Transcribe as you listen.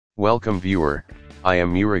Welcome viewer, I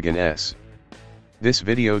am Murugan S. This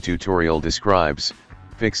video tutorial describes,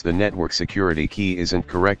 fix the network security key isn't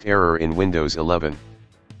correct error in Windows 11.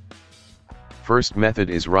 First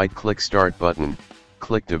method is right-click Start button,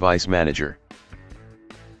 click Device Manager.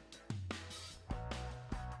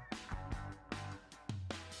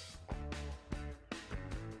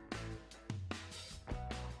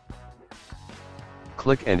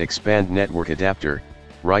 Click and expand Network Adapter,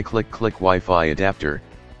 right-click click Wi-Fi Adapter,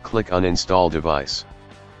 click Uninstall Device.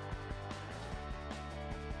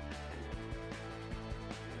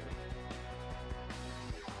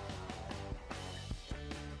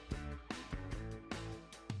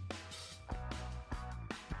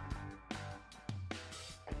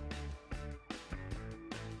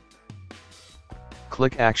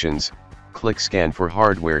 Click Actions, click Scan for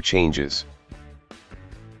hardware changes.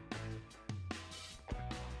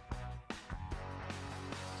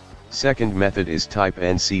 Second method is type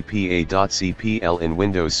ncpa.cpl in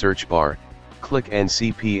Windows search bar, click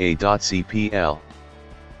ncpa.cpl.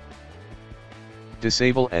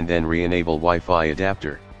 Disable and then re-enable Wi-Fi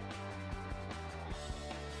adapter.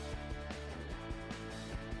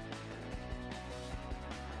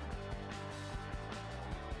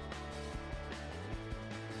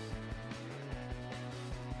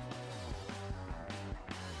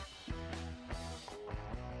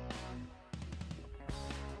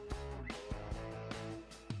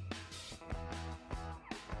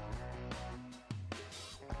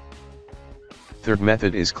 Third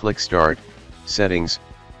method is click Start, Settings,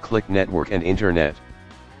 click Network and Internet.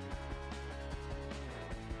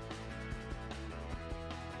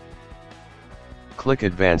 Click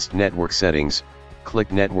Advanced Network Settings,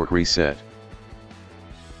 click Network Reset.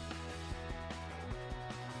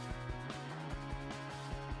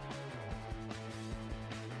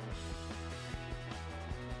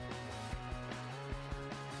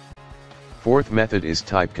 Fourth method is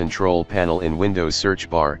type Control Panel in Windows search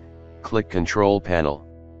bar, click Control Panel.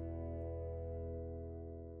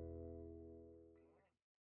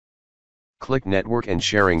 Click Network and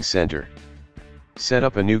Sharing Center. Set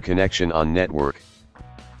up a new connection on network.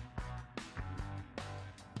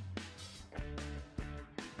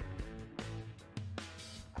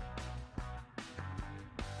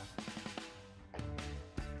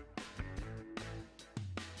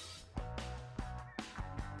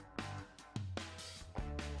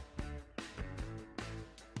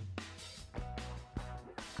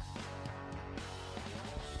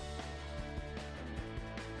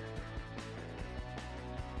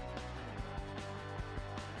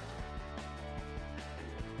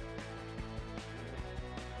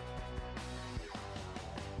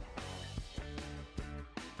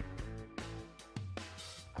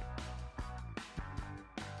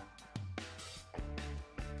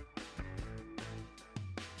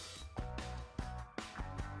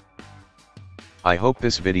 I hope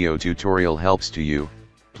this video tutorial helps to you.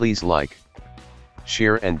 Please like,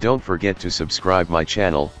 share and don't forget to subscribe my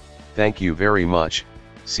channel. Thank you very much.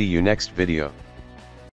 See you next video.